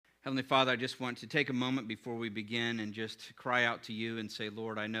Heavenly Father, I just want to take a moment before we begin and just cry out to you and say,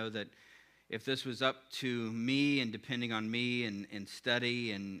 Lord, I know that if this was up to me and depending on me and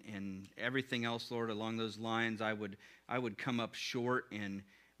study and everything else, Lord, along those lines, I would come up short in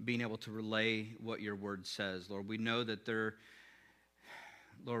being able to relay what your word says. Lord, we know that there's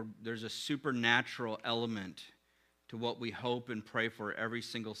a supernatural element to what we hope and pray for every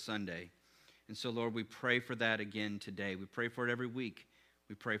single Sunday. And so, Lord, we pray for that again today. We pray for it every week.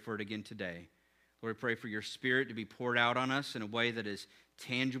 We pray for it again today. Lord, we pray for your Spirit to be poured out on us in a way that is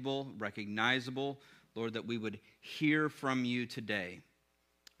tangible, recognizable. Lord, that we would hear from you today.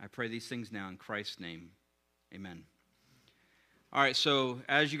 I pray these things now in Christ's name. Amen. All right, so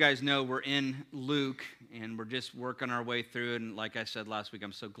as you guys know, we're in Luke, and we're just working our way through. And like I said last week,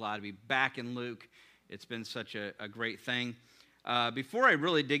 I'm so glad to be back in Luke. It's been such a great thing. Before I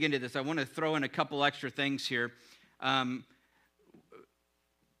really dig into this, I want to throw in a couple extra things here.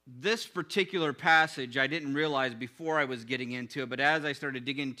 This particular passage, I didn't realize before I was getting into it, but as I started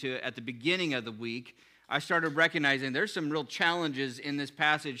digging into it at the beginning of the week, I started recognizing there's some real challenges in this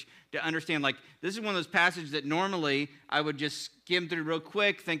passage to understand. Like, this is one of those passages that normally I would just skim through real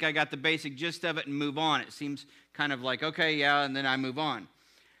quick, think I got the basic gist of it, and move on. It seems kind of like, okay, yeah, and then I move on.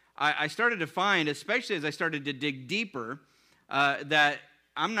 I started to find, especially as I started to dig deeper, that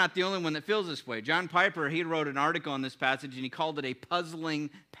I'm not the only one that feels this way. John Piper, he wrote an article on this passage, and he called it a puzzling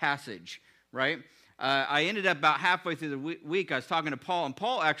passage, right? I ended up about halfway through the week, I was talking to Paul, and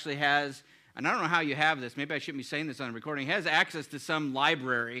Paul actually has, and I don't know how you have this, maybe I shouldn't be saying this on a recording, he has access to some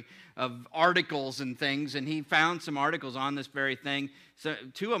library of articles and things, and he found some articles on this very thing. So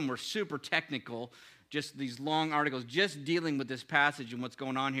two of them were super technical, just these long articles, just dealing with this passage and what's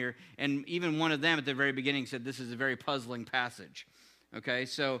going on here. And even one of them at the very beginning said this is a very puzzling passage. Okay,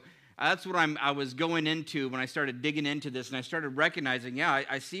 so that's what I was going into when I started digging into this, and I started recognizing, yeah,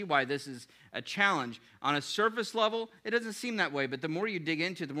 I see why this is a challenge. On a surface level, it doesn't seem that way, but the more you dig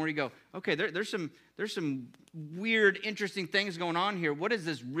into it, the more you go, okay, there's some weird, interesting things going on here. What does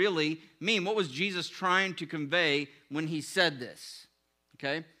this really mean? What was Jesus trying to convey when he said this?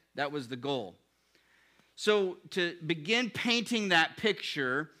 Okay, that was the goal. So to begin painting that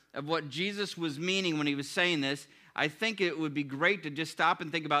picture of what Jesus was meaning when he was saying this, I think it would be great to just stop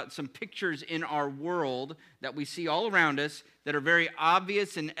and think about some pictures in our world that we see all around us that are very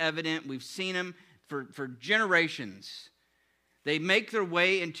obvious and evident. We've seen them for generations. They make their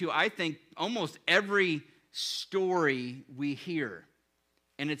way into, I think, almost every story we hear.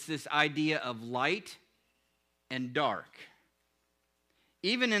 And it's this idea of light and dark.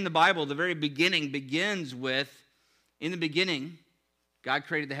 Even in the Bible, the very beginning begins with, in the beginning, God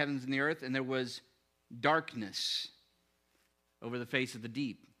created the heavens and the earth, and there was darkness over the face of the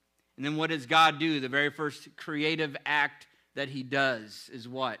deep. And then what does God do? The very first creative act that he does is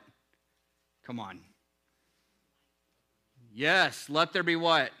what? Come on. Yes, let there be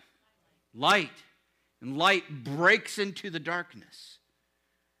what? Light. And light breaks into the darkness.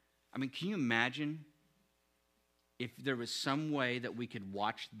 I mean, can you imagine if there was some way that we could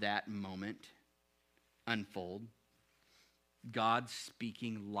watch that moment unfold? God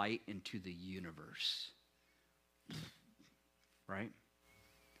speaking light into the universe. Right?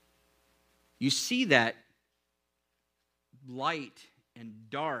 You see that light and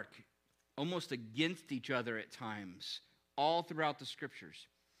dark almost against each other at times, all throughout the scriptures.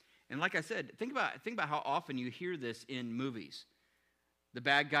 And like I said, think about how often you hear this in movies. The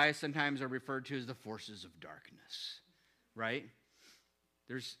bad guys sometimes are referred to as the forces of darkness, right?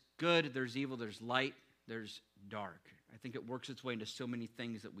 There's good, there's evil, there's light, there's dark. I think it works its way into so many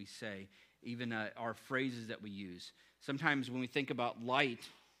things that we say, even our phrases that we use. Sometimes when we think about light,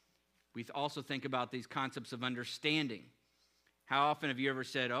 we also think about these concepts of understanding. How often have you ever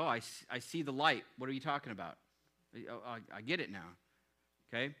said, oh, I see the light. What are you talking about? Oh, I get it now.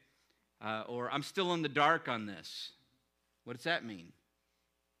 Okay? Or I'm still in the dark on this. What does that mean?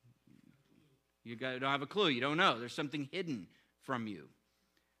 You don't have a clue. You don't know. There's something hidden from you.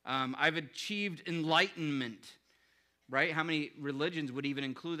 I've achieved enlightenment. Right? How many religions would even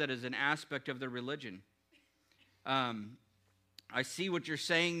include that as an aspect of their religion? I see what you're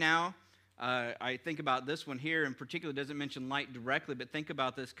saying now. I think about this one here in particular. It doesn't mention light directly, but think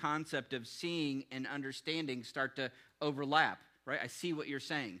about this concept of seeing and understanding start to overlap. Right? I see what you're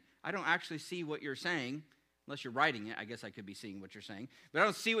saying. I don't actually see what you're saying. Unless you're writing it, I guess I could be seeing what you're saying. But I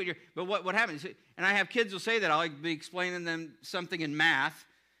don't see but what happens? And I have kids who say that. I'll be explaining them something in math.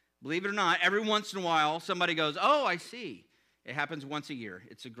 Believe it or not, every once in a while, somebody goes, oh, I see. It happens once a year.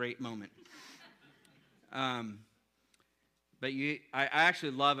 It's a great moment. But I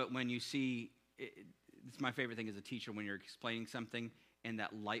actually love it when you see, it's my favorite thing as a teacher when you're explaining something and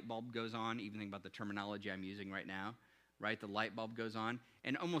that light bulb goes on, even think about the terminology I'm using right now, right? The light bulb goes on.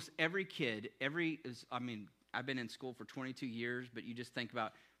 And almost every kid, I've been in school for 22 years, but you just think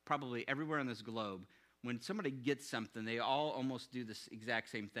about probably everywhere on this globe, when somebody gets something, they all almost do this exact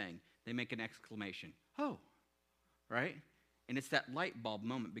same thing. They make an exclamation, oh, right? And it's that light bulb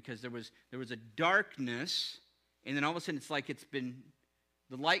moment because there was a darkness, and then all of a sudden it's like the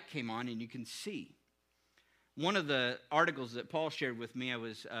light came on and you can see. One of the articles that Paul shared with me,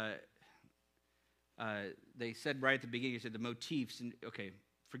 they said right at the beginning, he said the motifs, and okay,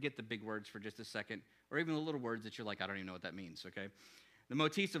 forget the big words for just a second, or even the little words that you're like, I don't even know what that means, okay? The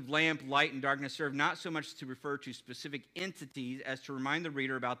motifs of lamp, light, and darkness serve not so much to refer to specific entities as to remind the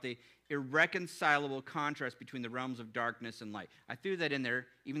reader about the irreconcilable contrast between the realms of darkness and light. I threw that in there,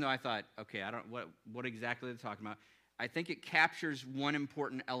 even though I thought, okay, I don't what exactly they're talking about. I think it captures one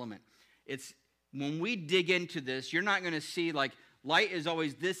important element. It's when we dig into this, you're not going to see like light is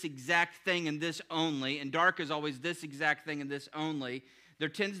always this exact thing and this only, and dark is always this exact thing and this only. There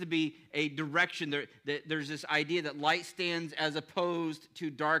tends to be a direction. There's this idea that light stands as opposed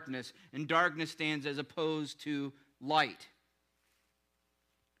to darkness, and darkness stands as opposed to light.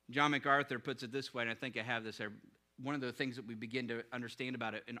 John MacArthur puts it this way, and I think I have this there. One of the things that we begin to understand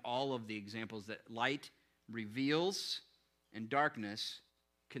about it in all of the examples, that light reveals and darkness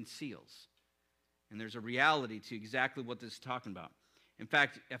conceals. And there's a reality to exactly what this is talking about. In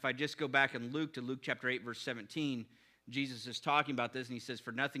fact, if I just go back in Luke to Luke chapter 8, verse 17, Jesus is talking about this, and he says,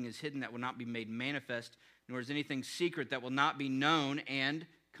 "For nothing is hidden that will not be made manifest, nor is anything secret that will not be known and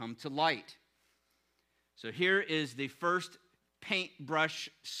come to light." So here is the first paintbrush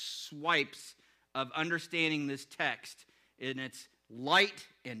swipes of understanding this text, and it's light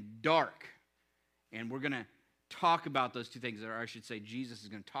and dark. And we're going to talk about those two things, or I should say Jesus is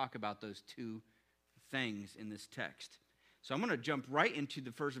going to talk about those two things in this text. So I'm going to jump right into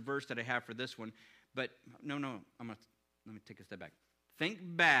the first verse that I have for this one. But let me take a step back. Think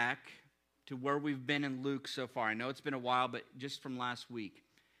back to where we've been in Luke so far. I know it's been a while, but just from last week.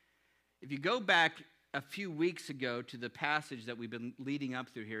 If you go back a few weeks ago to the passage that we've been leading up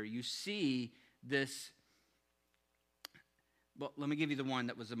through here, you see this. Well, let me give you the one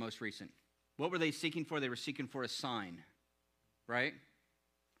that was the most recent. What were they seeking for? They were seeking for a sign, right?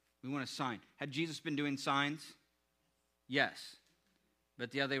 We want a sign. Had Jesus been doing signs? Yes.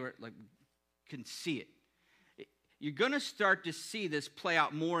 But they were like, couldn't see it. You're going to start to see this play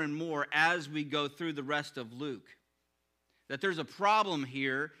out more and more as we go through the rest of Luke. That there's a problem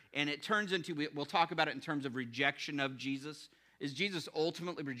here, and it turns into, we'll talk about it in terms of rejection of Jesus. Is Jesus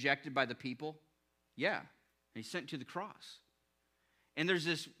ultimately rejected by the people? Yeah. And he's sent to the cross. And there's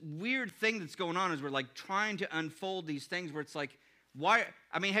this weird thing that's going on as we're like trying to unfold these things where it's like, why?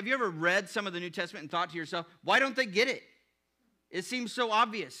 I mean, have you ever read some of the New Testament and thought to yourself, why don't they get it? It seems so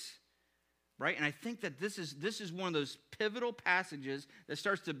obvious. Right? And I think that this is one of those pivotal passages that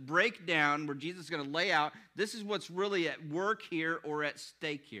starts to break down where Jesus is going to lay out, this is what's really at work here or at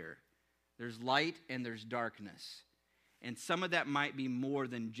stake here. There's light and there's darkness. And some of that might be more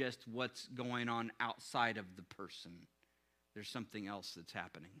than just what's going on outside of the person. There's something else that's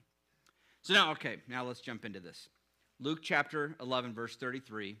happening. So now let's jump into this. Luke chapter 11, verse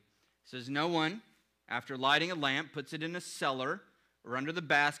 33 says, "No one, after lighting a lamp, puts it in a cellar or under the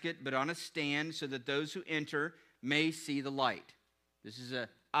basket, but on a stand, so that those who enter may see the light." This is an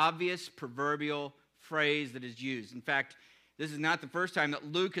obvious proverbial phrase that is used. In fact, this is not the first time that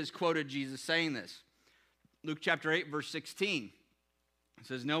Luke has quoted Jesus saying this. Luke chapter 8, verse 16. It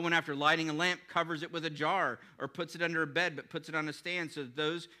says, "No one after lighting a lamp covers it with a jar or puts it under a bed, but puts it on a stand, so that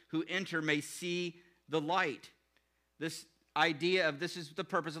those who enter may see the light." This idea of this is the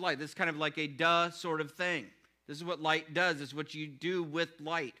purpose of light. This is kind of like a duh sort of thing. This is what light does. This is what you do with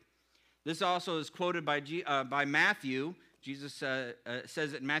light. This also is quoted by Matthew. Jesus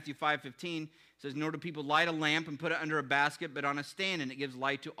says it in Matthew 5:15. It says, "Nor do people light a lamp and put it under a basket, but on a stand, and it gives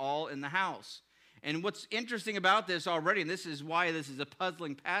light to all in the house." And what's interesting about this already, and this is why this is a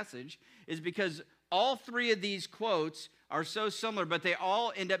puzzling passage, is because all three of these quotes are so similar, but they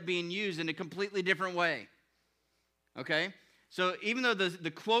all end up being used in a completely different way. Okay? So even though the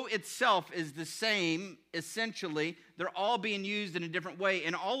quote itself is the same, essentially, they're all being used in a different way.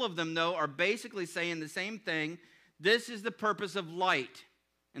 And all of them, though, are basically saying the same thing. This is the purpose of light,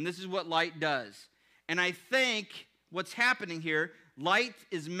 and this is what light does. And I think what's happening here, light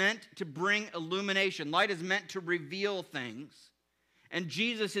is meant to bring illumination. Light is meant to reveal things. And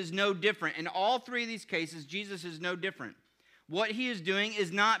Jesus is no different. In all three of these cases, Jesus is no different. What he is doing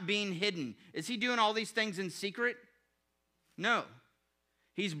is not being hidden. Is he doing all these things in secret? No.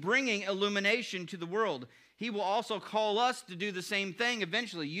 He's bringing illumination to the world. He will also call us to do the same thing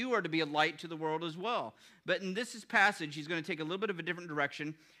eventually. You are to be a light to the world as well. But in this passage, he's going to take a little bit of a different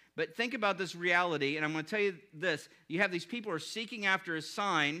direction. But think about this reality, and I'm going to tell you this. You have these people who are seeking after a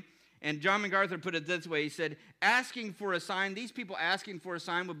sign, and John MacArthur put it this way. He said, asking for a sign, these people asking for a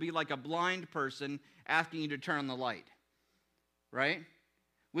sign would be like a blind person asking you to turn on the light. Right?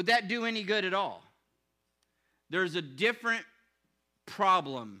 Would that do any good at all? There's a different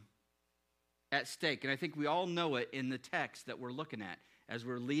problem at stake, and I think we all know it in the text that we're looking at as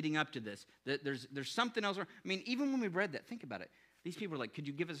we're leading up to this. That there's something else. I mean, even when we read that, think about it. These people are like, could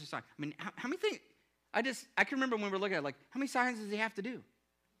you give us a sign? I mean, how many things? I can remember when we were looking at it, like, how many signs does he have to do?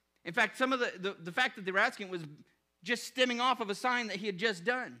 In fact, some of the fact that they were asking was just stemming off of a sign that he had just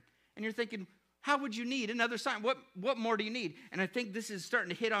done. And you're thinking, how would you need another sign? What more do you need? And I think this is starting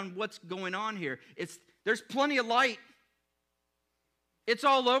to hit on what's going on here. There's plenty of light. It's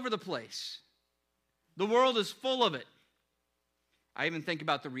all over the place. The world is full of it. I even think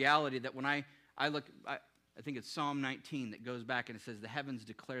about the reality that when I look, I think it's Psalm 19 that goes back and it says, the heavens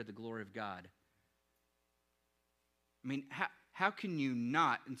declare the glory of God. I mean, how can you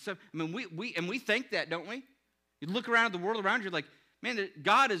not? And so, I mean, we think that, don't we? You look around at the world around you, like, man,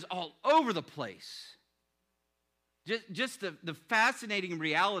 God is all over the place. Just the fascinating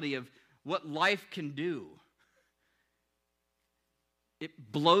reality of what life can do.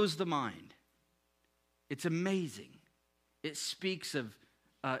 It blows the mind. It's amazing. It speaks of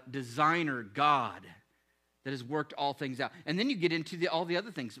designer God that has worked all things out. And then you get into all the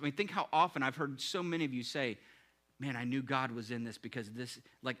other things. I mean, think how often I've heard so many of you say, man, I knew God was in this because of this.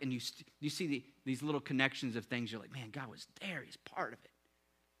 Like, and you see these little connections of things. You're like, man, God was there. He's part of it.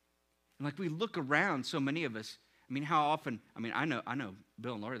 And like we look around, so many of us, I mean, how often, I mean, I know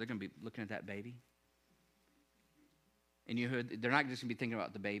Bill and Laura, they're going to be looking at that baby. And they're not just going to be thinking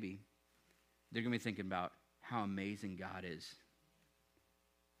about the baby. They're going to be thinking about how amazing God is.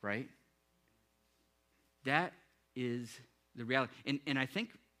 Right? That is the reality. And I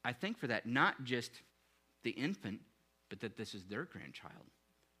think for that, not just the infant, but that this is their grandchild.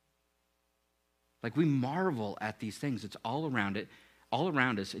 Like we marvel at these things. It's all around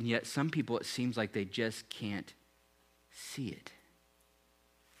us, and yet some people, it seems like they just can't see it.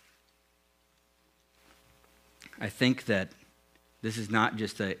 I think that this is not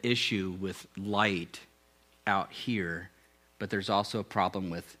just an issue with light out here, but there's also a problem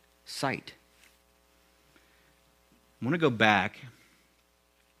with sight. I want to go back.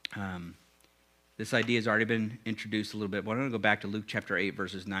 This idea has already been introduced a little bit, but I want to go back to Luke chapter 8,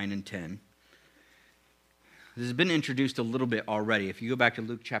 verses 9 and 10. This has been introduced a little bit already. If you go back to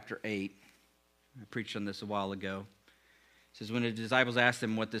Luke chapter 8, I preached on this a while ago. It says, when the disciples asked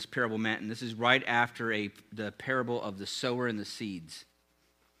him what this parable meant, and this is right after the parable of the sower and the seeds.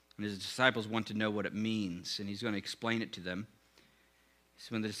 And his disciples want to know what it means, and he's going to explain it to them. So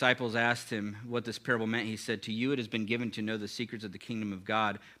when the disciples asked him what this parable meant, he said, to you it has been given to know the secrets of the kingdom of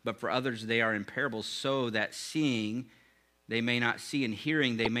God, but for others they are in parables, so that seeing they may not see, and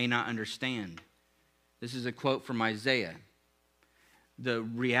hearing they may not understand. This is a quote from Isaiah. The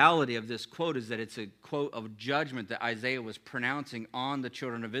reality of this quote is that it's a quote of judgment that Isaiah was pronouncing on the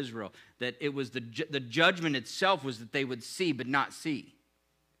children of Israel. That it was the judgment itself was that they would see but not see.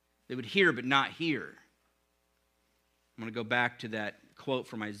 They would hear but not hear. I'm going to go back to that quote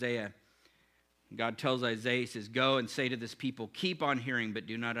from Isaiah. God tells Isaiah, he says, go and say to this people, keep on hearing but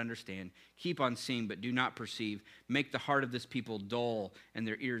do not understand. Keep on seeing but do not perceive. Make the heart of this people dull and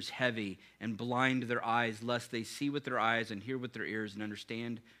their ears heavy, and blind their eyes, lest they see with their eyes and hear with their ears and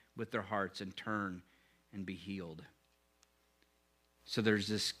understand with their hearts and turn and be healed. So there's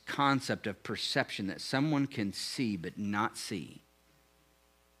this concept of perception that someone can see but not see.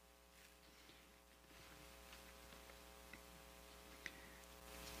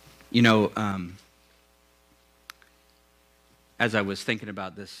 You know, as I was thinking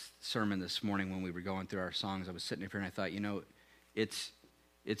about this sermon this morning when we were going through our songs, I was sitting up here and I thought, you know, it's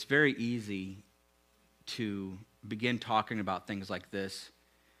very easy to begin talking about things like this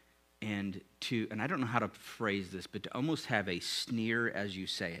and I don't know how to phrase this, but to almost have a sneer as you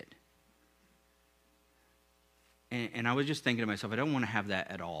say it. And I was just thinking to myself, I don't want to have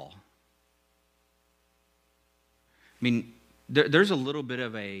that at all. I mean, there's a little bit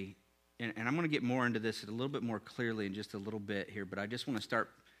of a, and I'm going to get more into this a little bit more clearly in just a little bit here, but I just want to start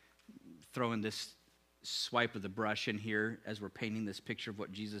throwing this swipe of the brush in here as we're painting this picture of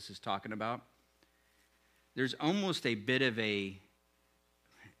what Jesus is talking about. There's almost a bit of a,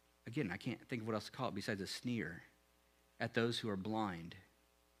 again, I can't think of what else to call it besides a sneer at those who are blind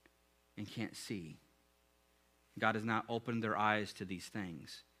and can't see. God has not opened their eyes to these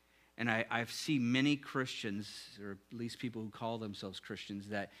things. And I've seen many Christians, or at least people who call themselves Christians,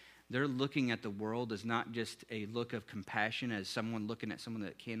 that they're looking at the world as not just a look of compassion, as someone looking at someone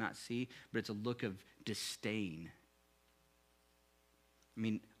that cannot see, but it's a look of disdain. I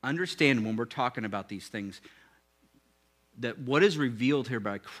mean, understand when we're talking about these things, that what is revealed here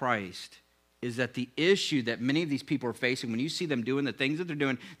by Christ is that the issue that many of these people are facing, when you see them doing the things that they're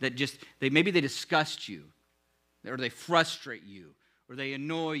doing, that just, maybe they disgust you, or they frustrate you, or they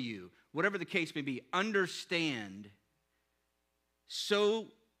annoy you, whatever the case may be, understand, so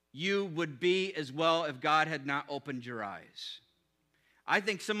you would be as well if God had not opened your eyes. I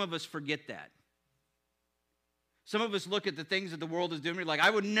think some of us forget that. Some of us look at the things that the world is doing, we're like, I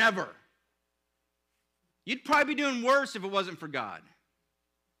would never. You'd probably be doing worse if it wasn't for God.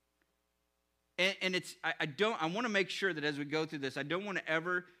 And it's, I want to make sure that as we go through this, I don't want to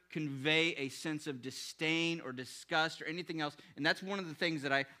ever convey a sense of disdain or disgust or anything else. And that's one of the things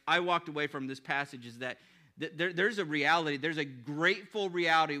that I walked away from this passage, is that there's a reality, there's a grateful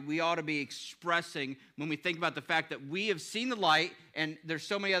reality we ought to be expressing when we think about the fact that we have seen the light and there's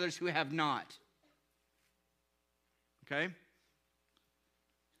so many others who have not. Okay?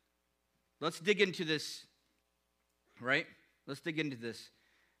 Let's dig into this, right? Let's dig into this.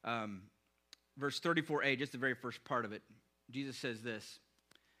 Verse 34a, just the very first part of it. Jesus says this,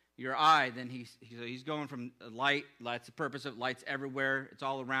 your eye, then he's going from light, light's the purpose of it, light's everywhere, it's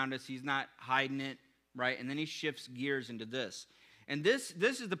all around us, he's not hiding it, right? And then he shifts gears into this. And this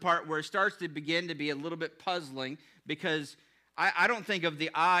is the part where it starts to begin to be a little bit puzzling, because I don't think of the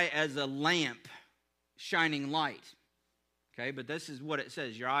eye as a lamp shining light. Okay, but this is what it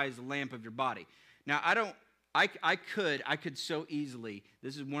says. Your eye is the lamp of your body. Now, I could so easily,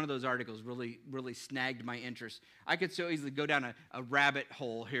 this is one of those articles really snagged my interest. I could so easily go down a rabbit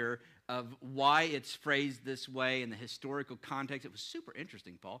hole here of why it's phrased this way and the historical context. It was super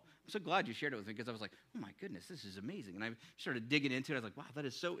interesting, Paul. I'm so glad you shared it with me, because I was like, oh my goodness, this is amazing. And I started digging into it. I was like, wow, that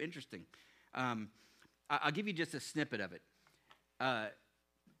is so interesting. I'll give you just a snippet of it.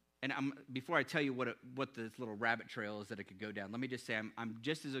 And before I tell you what this little rabbit trail is that it could go down, let me just say I'm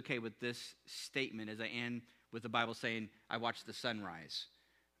just as okay with this statement as I am with the Bible saying I watched the sun rise.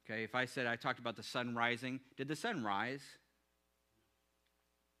 Okay, if I said I talked about the sun rising, did the sun rise?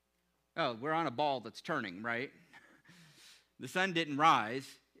 Oh, we're on a ball that's turning, right? The sun didn't rise.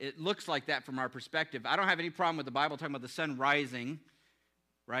 It looks like that from our perspective. I don't have any problem with the Bible talking about the sun rising,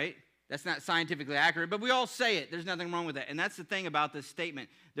 right? That's not scientifically accurate, but we all say it. There's nothing wrong with that. And that's the thing about this statement.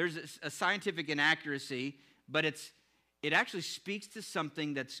 There's a scientific inaccuracy, but it actually speaks to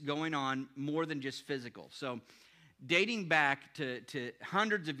something that's going on more than just physical. So dating back to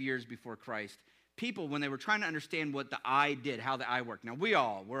hundreds of years before Christ, people, when they were trying to understand what the eye did, how the eye worked. Now, we're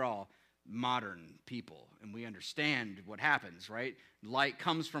all modern people, and we understand what happens, right? Light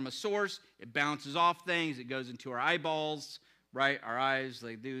comes from a source. It bounces off things. It goes into our eyeballs, right? Our eyes,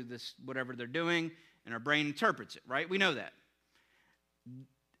 they do this, whatever they're doing, and our brain interprets it, right? We know that.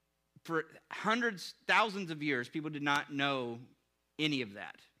 For hundreds, thousands of years, people did not know any of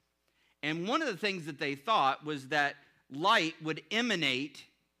that. And one of the things that they thought was that light would emanate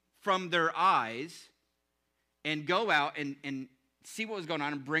from their eyes and go out and see what was going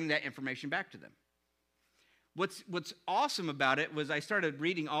on and bring that information back to them. What's awesome about it was I started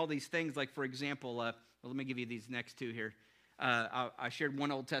reading all these things, like, for example, let me give you these next two here. I shared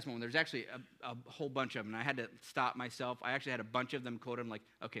one Old Testament one. There's actually a whole bunch of them, and I had to stop myself. I actually had a bunch of them quoted. I'm like,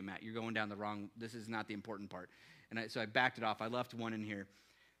 okay, Matt, you're going down the wrong, this is not the important part. And so I backed it off. I left one in here.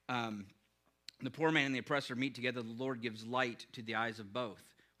 The poor man and the oppressor meet together. The Lord gives light to the eyes of both.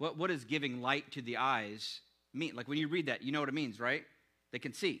 What does giving light to the eyes mean? Like, when you read that, you know what it means, right? They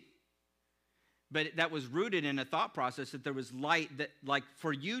can see. But that was rooted in a thought process that there was light, that, like,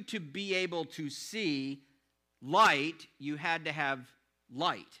 for you to be able to see light, you had to have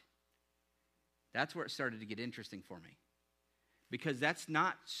light. That's where it started to get interesting for me, because that's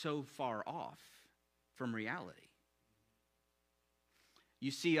not so far off from reality.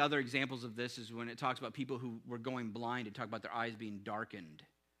 You see other examples of this is when it talks about people who were going blind. It talks about their eyes being darkened,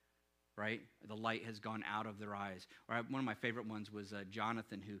 right? The light has gone out of their eyes. Or one of my favorite ones was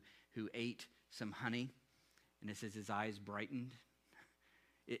Jonathan, who ate some honey, and it says his eyes brightened.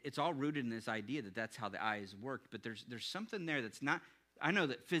 It's all rooted in this idea that that's how the eyes worked, but there's something there that's not. I know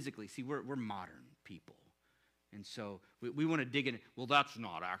that physically, see, we're modern people, and so we want to dig in. Well, that's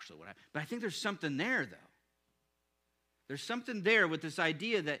not actually what happened. But I think there's something there, though. There's something there with this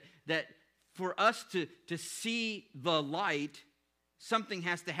idea that for us to see the light, something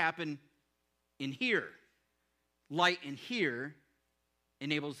has to happen in here. Light in here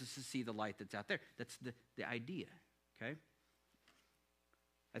enables us to see the light that's out there. That's the idea, okay?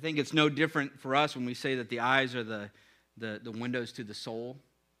 I think it's no different for us when we say that the eyes are the windows to the soul.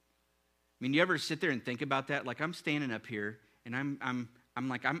 I mean, you ever sit there and think about that? Like, I'm standing up here, and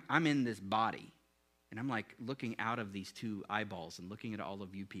I'm in this body, and I'm like looking out of these two eyeballs and looking at all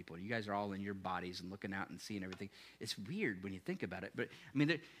of you people. You guys are all in your bodies and looking out and seeing everything. It's weird when you think about it, but I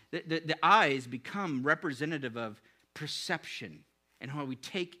mean, the eyes become representative of perception and how we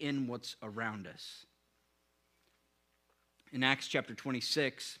take in what's around us. In Acts chapter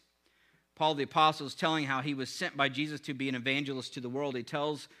 26, Paul the Apostle is telling how he was sent by Jesus to be an evangelist to the world. He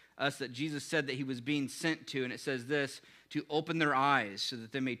tells us that Jesus said that he was being sent to, and it says this, to open their eyes so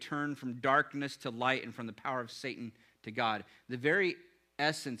that they may turn from darkness to light and from the power of Satan to God. The very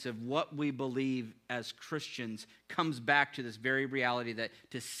essence of what we believe as Christians comes back to this very reality that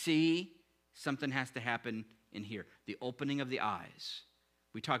to see, something has to happen in here. The opening of the eyes.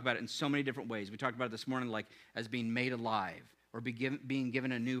 We talk about it in so many different ways. We talked about it this morning like as being made alive or being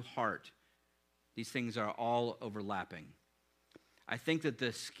given a new heart. These things are all overlapping. I think that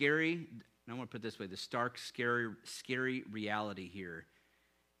the scary, and I want to put it this way, the stark, scary reality here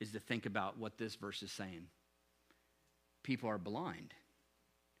is to think about what this verse is saying. People are blind.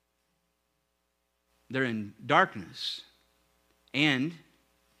 They're in darkness. And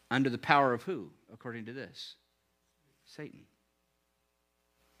under the power of who, according to this? Satan.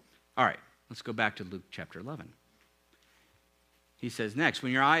 All right, let's go back to Luke chapter 11. He says next,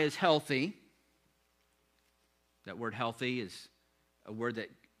 when your eye is healthy, that word healthy is a word that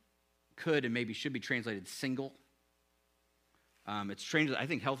could and maybe should be translated single. I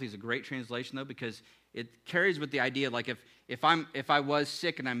think healthy is a great translation though, because it carries with the idea like if I was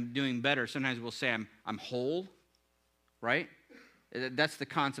sick and I'm doing better, sometimes we'll say I'm whole, right? That's the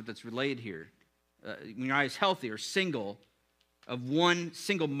concept that's relayed here. When your eye is healthy or single, of one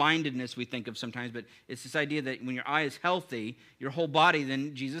single-mindedness we think of sometimes, but it's this idea that when your eye is healthy, your whole body,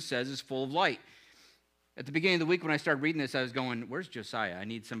 then Jesus says, is full of light. At the beginning of the week when I started reading this, I was going, where's Josiah? I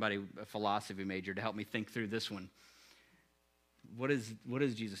need somebody, a philosophy major, to help me think through this one. What is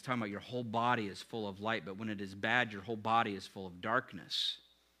Jesus talking about? Your whole body is full of light, but when it is bad, your whole body is full of darkness.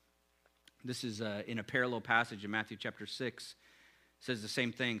 This is in a parallel passage in Matthew chapter 6. Says the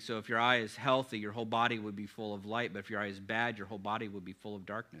same thing. So if your eye is healthy, your whole body would be full of light. But if your eye is bad, your whole body would be full of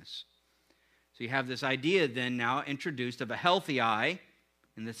darkness. So you have this idea then now introduced of a healthy eye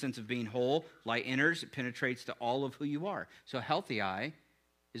in the sense of being whole. Light enters, it penetrates to all of who you are. So a healthy eye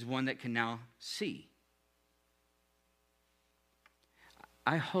is one that can now see.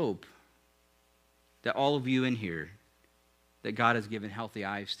 I hope that all of you in here that God has given healthy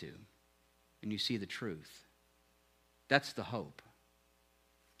eyes to, and you see the truth. That's the hope.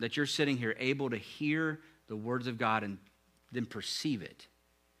 That you're sitting here able to hear the words of God and then perceive it.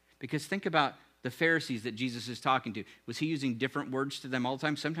 Because think about the Pharisees that Jesus is talking to. Was he using different words to them all the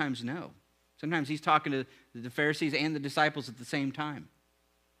time? Sometimes no. Sometimes he's talking to the Pharisees and the disciples at the same time.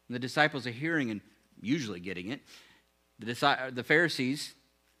 And the disciples are hearing and usually getting it. The Pharisees,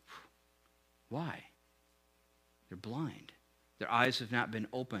 why? They're blind. Their eyes have not been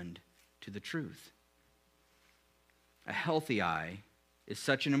opened to the truth. A healthy eye is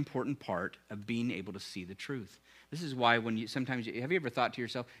such an important part of being able to see the truth. This is why have you ever thought to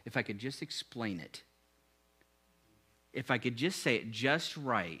yourself, if I could just explain it, if I could just say it just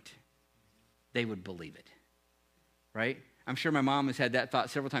right, they would believe it, right? I'm sure my mom has had that thought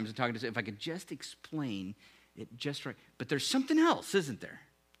several times in talking to us, if I could just explain it just right. But there's something else, isn't there?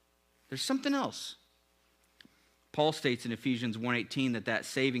 There's something else. Paul states in Ephesians 1:18 that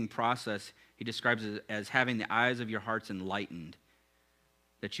saving process, he describes it as having the eyes of your hearts enlightened,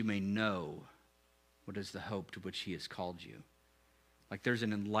 that you may know what is the hope to which he has called you. Like there's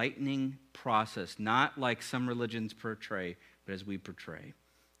an enlightening process, not like some religions portray, but as we portray,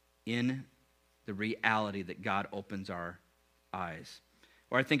 in the reality that God opens our eyes.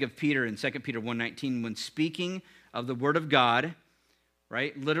 Or I think of Peter in 2 Peter 1:19, when speaking of the word of God,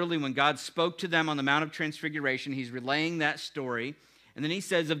 right? Literally when God spoke to them on the Mount of Transfiguration, he's relaying that story. And then he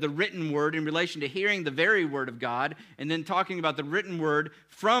says of the written word in relation to hearing the very word of God, and then talking about the written word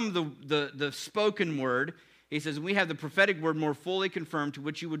from the spoken word. He says, we have the prophetic word more fully confirmed, to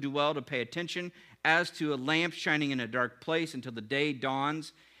which you would do well to pay attention, as to a lamp shining in a dark place until the day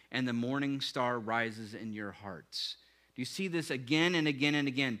dawns and the morning star rises in your hearts. Do you see this again and again and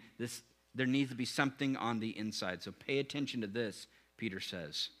again? There needs to be something on the inside. So pay attention to this, Peter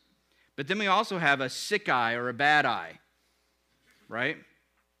says. But then we also have a sick eye or a bad eye. Right?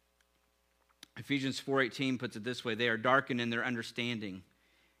 Ephesians 4:18 puts it this way, they are darkened in their understanding,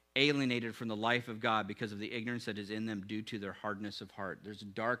 alienated from the life of God because of the ignorance that is in them due to their hardness of heart. There's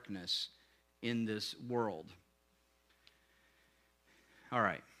darkness in this world. All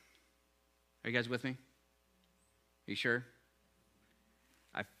right. Are you guys with me? Are you sure?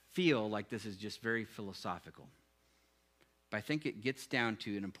 I feel like this is just very philosophical. But I think it gets down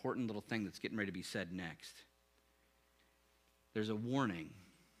to an important little thing that's getting ready to be said next. There's a warning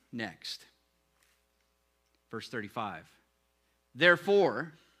next. Verse 35.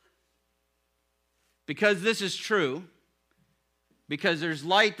 Therefore, because this is true, because there's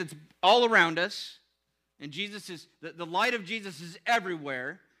light that's all around us, and Jesus is the light of Jesus is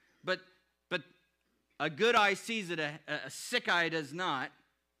everywhere, but a good eye sees it, a sick eye does not.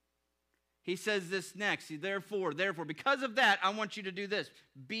 He says this next. Therefore, because of that, I want you to do this.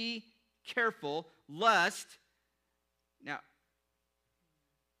 Be careful lest, now,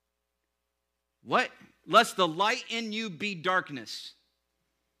 what? Lest the light in you be darkness.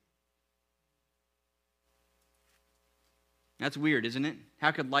 That's weird, isn't it? How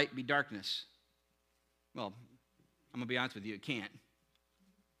could light be darkness? Well, I'm going to be honest with you, it can't.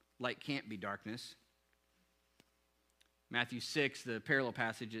 Light can't be darkness. Matthew 6, the parallel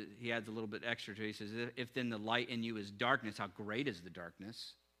passage, he adds a little bit extra to it. He says, if then the light in you is darkness, how great is the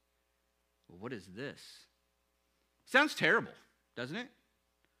darkness? Well, what is this? Sounds terrible, doesn't it?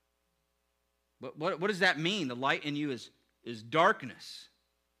 But what does that mean? The light in you is darkness.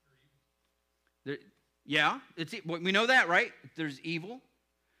 Yeah, we know that, right? There's evil.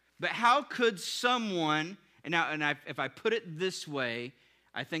 But how could someone, if I put it this way,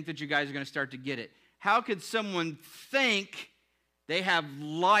 I think that you guys are going to start to get it. How could someone think they have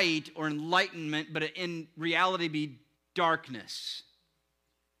light or enlightenment, but in reality be darkness?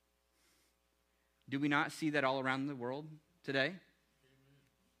 Do we not see that all around the world today?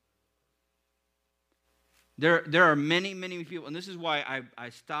 There are many, many people, and this is why I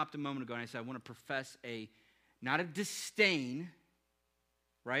stopped a moment ago and I said I want to profess not a disdain,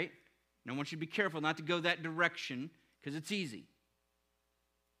 right? And I want you to be careful not to go that direction because it's easy.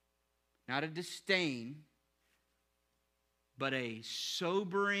 Not a disdain, but a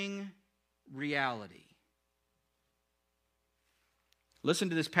sobering reality. Listen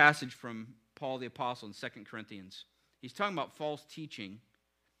to this passage from Paul the Apostle in 2 Corinthians. He's talking about false teaching.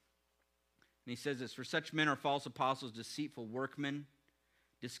 And he says this, for such men are false apostles, deceitful workmen,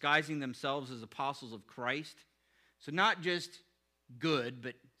 disguising themselves as apostles of Christ. So not just good,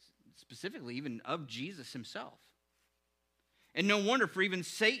 but specifically even of Jesus himself. And no wonder, for even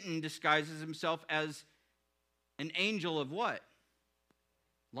Satan disguises himself as an angel of what?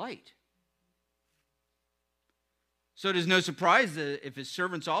 Light. So it is no surprise that if his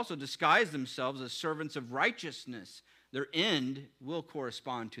servants also disguise themselves as servants of righteousness, their end will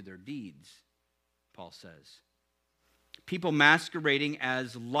correspond to their deeds, Paul says. People masquerading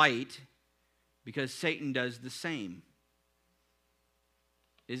as light because Satan does the same.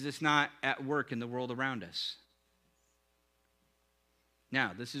 Is this not at work in the world around us?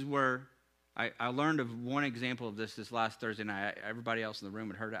 Now, this is where I learned of one example of this last Thursday night. Everybody else in the room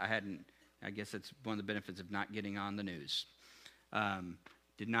had heard it. I hadn't. I guess that's one of the benefits of not getting on the news.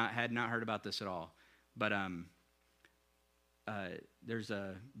 Had not heard about this at all. But there's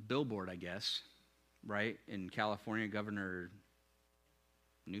a billboard, I guess, right, in California. Governor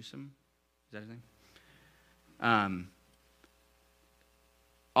Newsom, is that his name?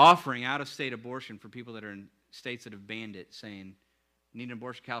 Offering out-of-state abortion for people that are in states that have banned it, saying, need an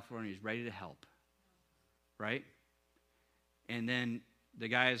abortion, California is ready to help, right? And then the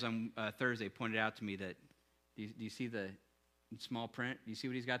guys on Thursday pointed out to me that, do you see the small print? Do you see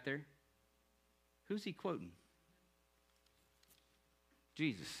what he's got there? Who's he quoting?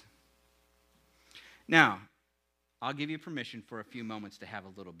 Jesus. Now, I'll give you permission for a few moments to have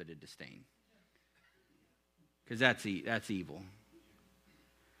a little bit of disdain, because that's evil.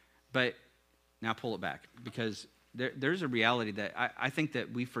 But now pull it back, because there's a reality that I think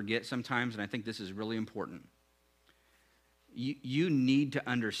that we forget sometimes, and I think this is really important. You need to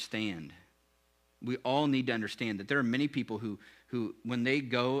understand. We all need to understand that there are many people who when they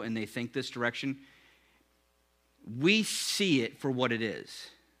go and they think this direction, we see it for what it is.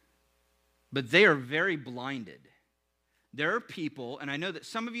 But they are very blinded. There are people, and I know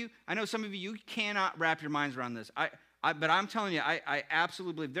some of you, you cannot wrap your minds around this. But I'm telling you, I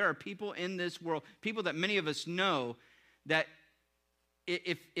absolutely believe there are people in this world, people that many of us know, that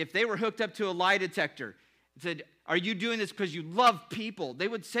if they were hooked up to a lie detector and said, are you doing this because you love people? They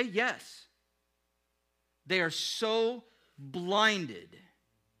would say yes. They are so blinded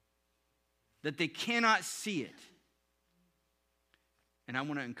that they cannot see it. And I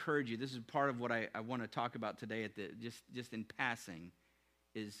want to encourage you, this is part of what I want to talk about today, just in passing,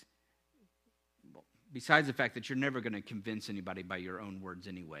 is besides the fact that you're never going to convince anybody by your own words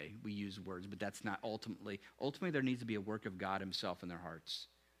anyway. We use words, but that's not ultimately. Ultimately, there needs to be a work of God himself in their hearts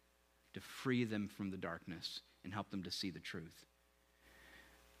to free them from the darkness and help them to see the truth.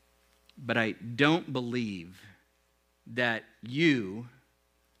 But I don't believe that you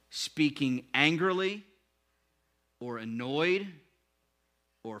speaking angrily or annoyed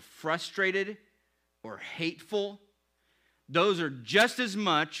or frustrated or hateful, those are just as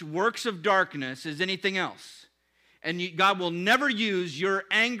much works of darkness as anything else. And God will never use your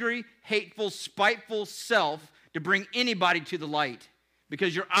angry, hateful, spiteful self to bring anybody to the light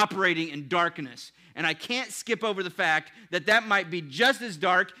because you're operating in darkness. And I can't skip over the fact that that might be just as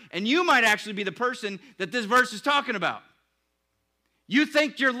dark, and you might actually be the person that this verse is talking about. You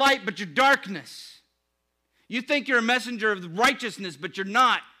think you're light, but you're darkness. You think you're a messenger of righteousness, but you're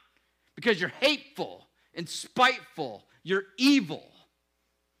not, because you're hateful and spiteful. You're evil.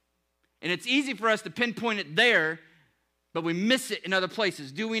 And it's easy for us to pinpoint it there, but we miss it in other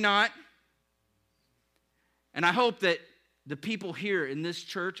places, do we not? And I hope that the people here in this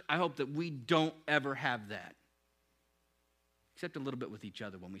church, I hope that we don't ever have that. Except a little bit with each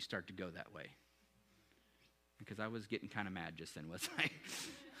other when we start to go that way. Because I was getting kind of mad just then, wasn't I?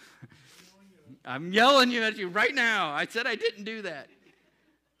 I'm yelling at you right now. I said I didn't do that.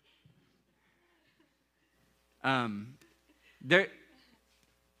 I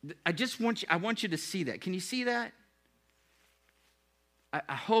want you to see that. Can you see that?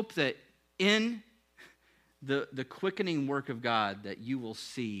 I hope that in the quickening work of God that you will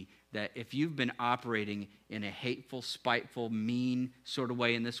see that if you've been operating in a hateful, spiteful, mean sort of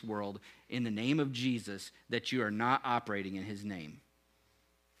way in this world, in the name of Jesus, that you are not operating in his name.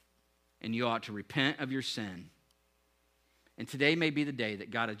 And you ought to repent of your sin. And today may be the day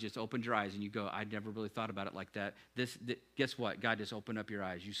that God has just opened your eyes and you go, I never really thought about it like that. Guess what? God just opened up your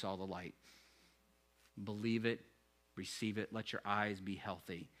eyes. You saw the light. Believe it, receive it. Let your eyes be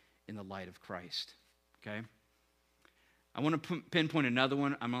healthy in the light of Christ. Okay? I want to pinpoint another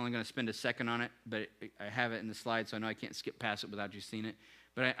one. I'm only going to spend a second on it, but I have it in the slide, so I know I can't skip past it without you seeing it.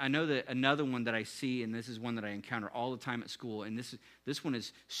 But I know that another one that I see, and this is one that I encounter all the time at school, and this one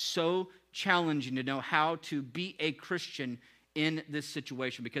is so challenging to know how to be a Christian in this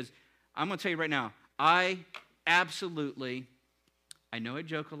situation. Because I'm going to tell you right now, I know I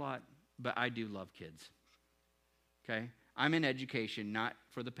joke a lot, but I do love kids. Okay? I'm in education, not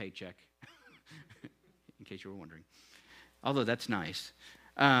for the paycheck, in case you were wondering. Although that's nice.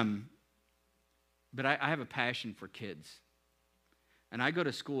 But I have a passion for kids. And I go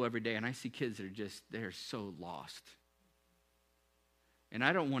to school every day and I see kids that they're so lost. And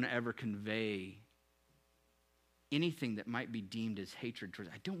I don't want to ever convey anything that might be deemed as hatred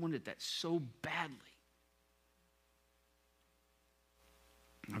towards. I don't want it that so badly.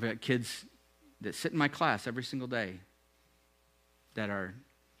 I've got kids that sit in my class every single day that are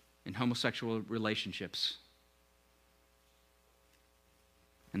in homosexual relationships.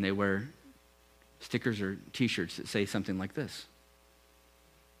 And they wear stickers or t-shirts that say something like this.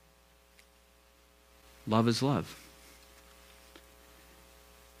 Love is love.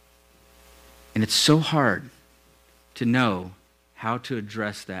 And it's so hard to know how to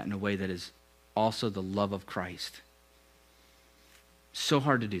address that in a way that is also the love of Christ. So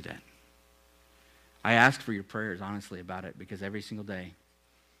hard to do that. I ask for your prayers, honestly, about it, because every single day,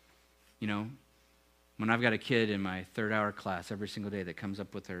 when I've got a kid in my third hour class every single day that comes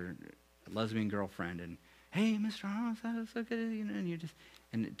up with her lesbian girlfriend and, hey, Mr. Ramos, that's so good, and you just,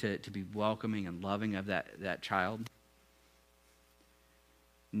 and to be welcoming and loving of that child,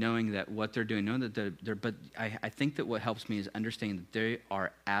 knowing that what they're doing, knowing that they're but I think that what helps me is understanding that they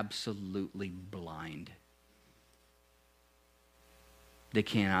are absolutely blind. They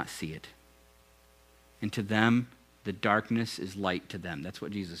cannot see it. And to them, the darkness is light to them. That's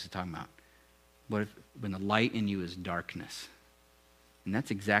what Jesus is talking about. When the light in you is darkness? And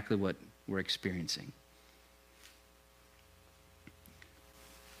that's exactly what we're experiencing.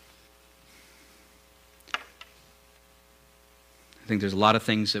 I think there's a lot of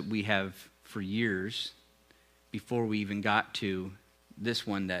things that we have for years before we even got to this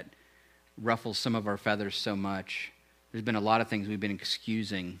one that ruffles some of our feathers so much. There's been a lot of things we've been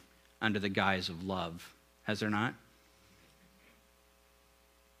excusing under the guise of love. Has there not?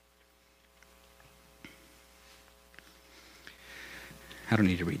 I don't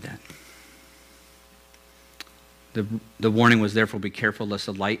need to read that. The warning was, therefore, be careful lest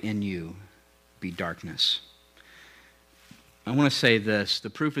the light in you be darkness. I want to say this. The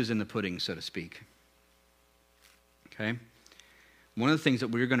proof is in the pudding, so to speak. Okay? One of the things that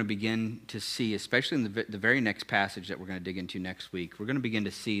we're going to begin to see, especially in the very next passage that we're going to dig into next week, we're going to begin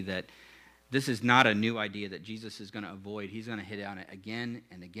to see that This is not a new idea that Jesus is going to avoid. He's going to hit on it again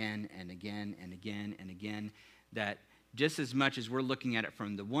and again and again and again and again. That just as much as we're looking at it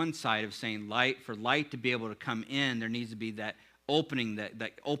from the one side of saying for light to be able to come in, there needs to be that opening,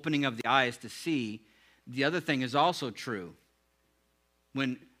 that opening of the eyes to see. The other thing is also true.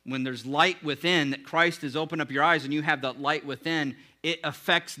 When there's light within, that Christ has opened up your eyes and you have that light within, it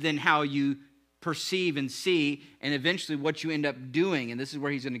affects then how you perceive and see, and eventually what you end up doing. And this is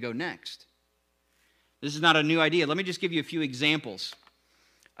where he's going to go next. This is not a new idea. Let me just give you a few examples.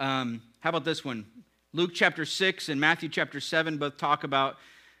 How about this one? Luke chapter 6 and Matthew chapter 7 both talk about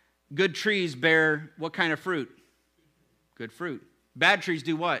good trees bear what kind of fruit? Good fruit. Bad trees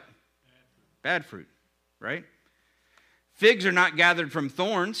do what? Bad fruit, right? Figs are not gathered from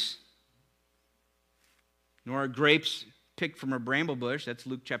thorns, nor are grapes picked from a bramble bush. That's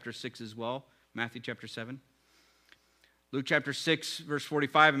Luke chapter 6 as well, Matthew chapter 7. Luke chapter 6, verse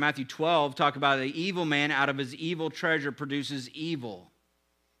 45, and Matthew 12 talk about the evil man out of his evil treasure produces evil.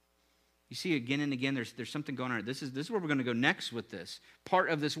 You see again and again, there's something going on. This is where we're going to go next with this. Part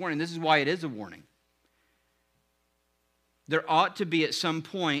of this warning. This is why it is a warning. There ought to be at some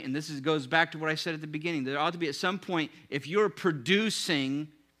point, and goes back to what I said at the beginning, there ought to be at some point, if you're producing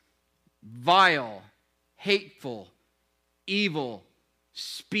vile, hateful, evil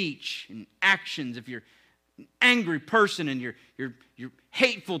speech and actions, if you're an angry person and you're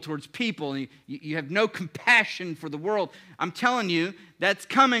hateful towards people and you have no compassion for the world, I'm telling you, that's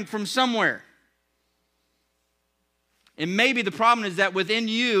coming from somewhere. And maybe the problem is that within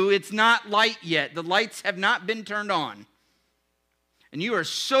you, it's not light yet. The lights have not been turned on. And you are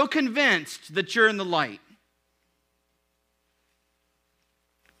so convinced that you're in the light.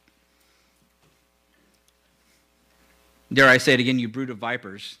 Dare I say it again, you brood of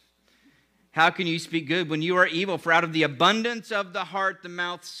vipers. How can you speak good when you are evil? For out of the abundance of the heart, the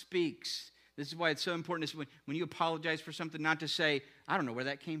mouth speaks. This is why it's so important when you apologize for something, not to say, I don't know where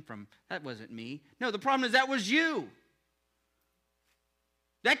that came from. That wasn't me. No, the problem is that was you.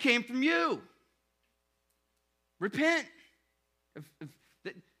 That came from you. Repent.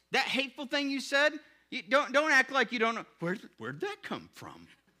 That hateful thing you said, don't act like you don't know. Where'd that come from?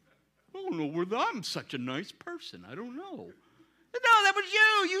 I don't know where I'm such a nice person. I don't know. No, that was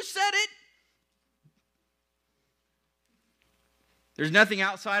you. You said it. There's nothing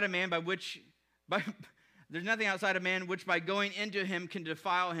outside of man which by going into him can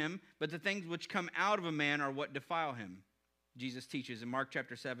defile him, but the things which come out of a man are what defile him. Jesus teaches in Mark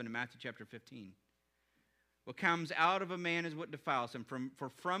chapter 7 and Matthew chapter 15. What comes out of a man is what defiles him. For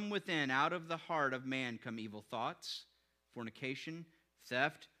from within, out of the heart of man, come evil thoughts, fornication,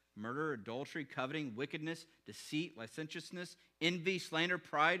 theft, murder, adultery, coveting, wickedness, deceit, licentiousness, envy, slander,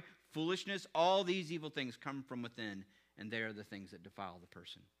 pride, foolishness. All these evil things come from within, and they are the things that defile the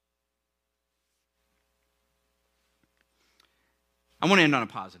person. I want to end on a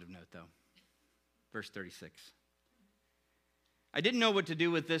positive note, though. Verse 36. I didn't know what to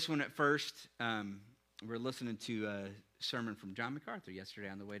do with this one at first. We were listening to a sermon from John MacArthur yesterday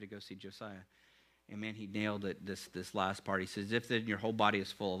on the way to go see Josiah. And man, he nailed it this last part. He says, if then your whole body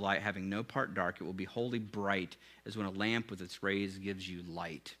is full of light, having no part dark, it will be wholly bright, as when a lamp with its rays gives you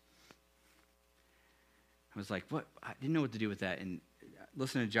light. I was like, what? I didn't know what to do with that. And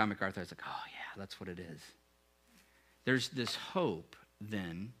listening to John MacArthur, I was like, oh yeah, that's what it is. There's this hope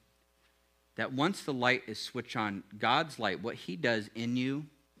then that once the light is switched on, God's light, what he does in you.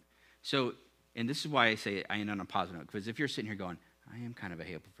 So, and this is why I say I end on a positive note, because if you're sitting here going, I am kind of a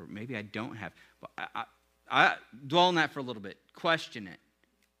hateful person, maybe I don't have, but I dwell on that for a little bit. Question it.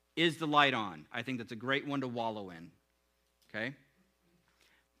 Is the light on? I think that's a great one to wallow in, okay?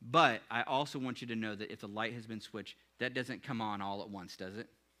 But I also want you to know that if the light has been switched, that doesn't come on all at once, does it?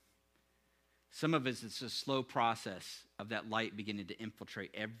 Some of us, it's a slow process of that light beginning to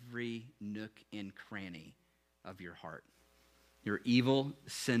infiltrate every nook and cranny of your heart. Your evil,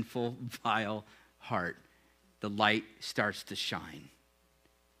 sinful, vile heart. The light starts to shine.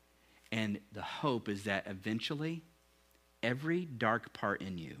 And the hope is that eventually, every dark part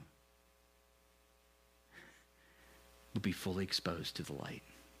in you will be fully exposed to the light.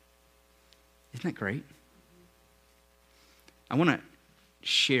 Isn't that great? I want to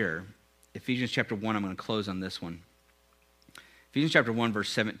share Ephesians chapter 1. I'm going to close on this one. Ephesians chapter 1, verse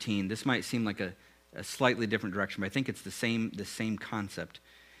 17. This might seem like a slightly different direction, but I think it's the same concept.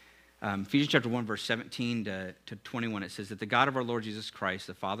 Ephesians chapter 1, verse 17 to 21, it says that the God of our Lord Jesus Christ,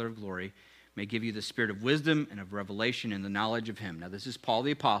 the Father of glory, may give you the spirit of wisdom and of revelation and the knowledge of him. Now, this is Paul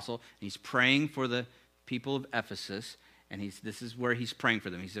the apostle, and he's praying for the people of Ephesus, and this is where he's praying for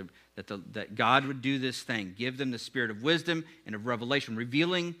them. He said that God would do this thing, give them the spirit of wisdom and of revelation,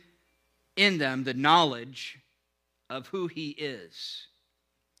 revealing in them the knowledge of who he is.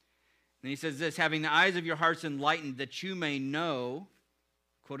 And he says this, having the eyes of your hearts enlightened, that you may know,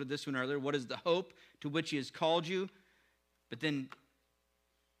 quoted this one earlier, what is the hope to which he has called you. But then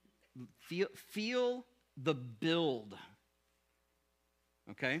feel the build.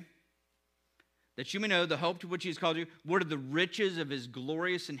 Okay? That you may know the hope to which he has called you. What are the riches of his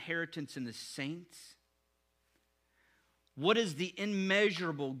glorious inheritance in the saints? What is the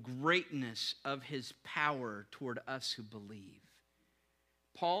immeasurable greatness of his power toward us who believe?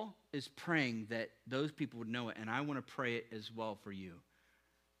 Paul is praying that those people would know it, and I want to pray it as well for you.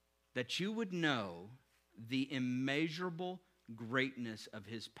 That you would know the immeasurable greatness of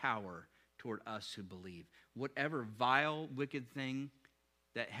his power toward us who believe. Whatever vile, wicked thing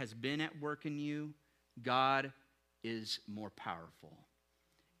that has been at work in you, God is more powerful.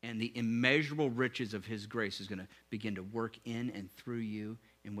 And the immeasurable riches of his grace is going to begin to work in and through you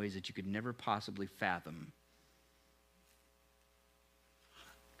in ways that you could never possibly fathom.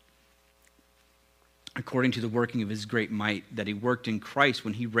 According to the working of his great might that he worked in Christ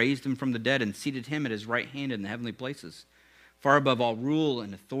when he raised him from the dead and seated him at his right hand in the heavenly places, far above all rule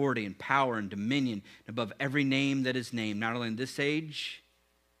and authority and power and dominion, and above every name that is named, not only in this age,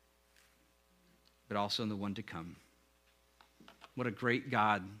 but also in the one to come. What a great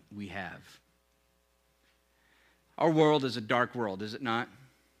God we have. Our world is a dark world, is it not?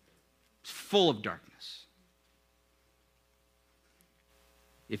 It's full of darkness.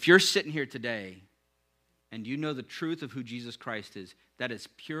 If you're sitting here today and you know the truth of who Jesus Christ is, that is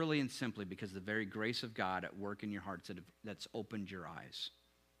purely and simply because of the very grace of God at work in your hearts that's opened your eyes.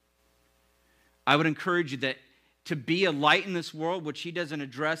 I would encourage you that to be a light in this world, which he doesn't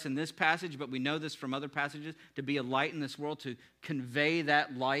address in this passage, but we know this from other passages, to be a light in this world, to convey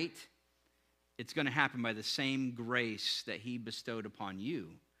that light, it's going to happen by the same grace that he bestowed upon you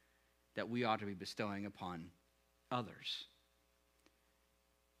that we ought to be bestowing upon others.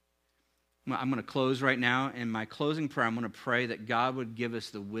 I'm going to close right now. In my closing prayer, I'm going to pray that God would give us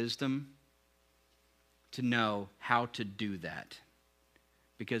the wisdom to know how to do that.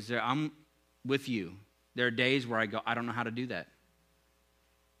 Because I'm with you. There are days where I go, I don't know how to do that.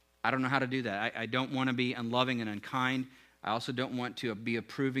 I don't know how to do that. I don't want to be unloving and unkind. I also don't want to be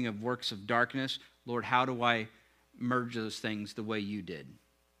approving of works of darkness. Lord, how do I merge those things the way you did?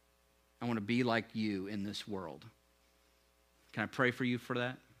 I want to be like you in this world. Can I pray for you for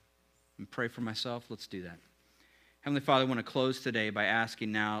that? And pray for myself? Let's do that. Heavenly Father, I want to close today by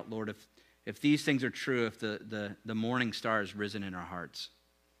asking now, Lord, if these things are true, if the morning star has risen in our hearts.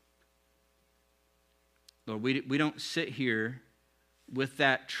 Lord, we don't sit here with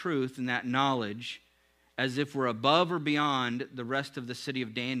that truth and that knowledge as if we're above or beyond the rest of the city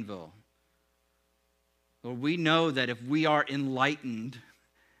of Danville. Lord, we know that if we are enlightened,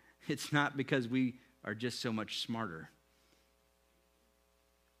 it's not because we are just so much smarter.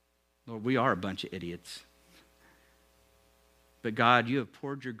 Lord, we are a bunch of idiots. But God, you have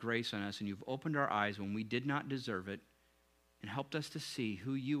poured your grace on us and you've opened our eyes when we did not deserve it and helped us to see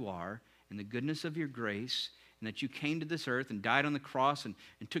who you are and the goodness of your grace, and that you came to this earth and died on the cross and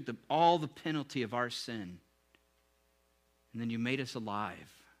took all the penalty of our sin. And then you made us alive.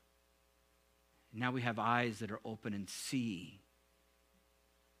 And now we have eyes that are open and see.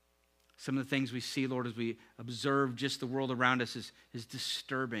 Some of the things we see, Lord, as we observe just the world around us is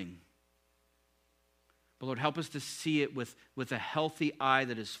disturbing. But Lord, help us to see it with a healthy eye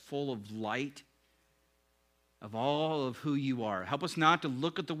that is full of light, of all of who you are. Help us not to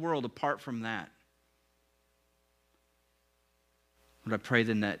look at the world apart from that. Lord, I pray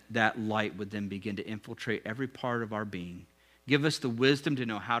then that light would then begin to infiltrate every part of our being. Give us the wisdom to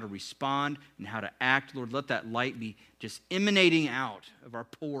know how to respond and how to act. Lord, let that light be just emanating out of our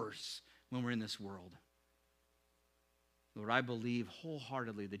pores when we're in this world. Lord, I believe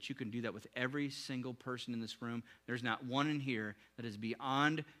wholeheartedly that you can do that with every single person in this room. There's not one in here that is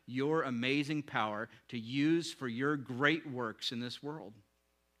beyond your amazing power to use for your great works in this world.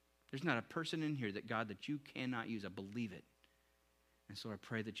 There's not a person in here that, God, that you cannot use. I believe it. And so I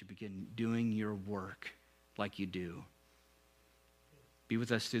pray that you begin doing your work like you do. Be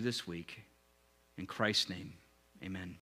with us through this week. In Christ's name, amen.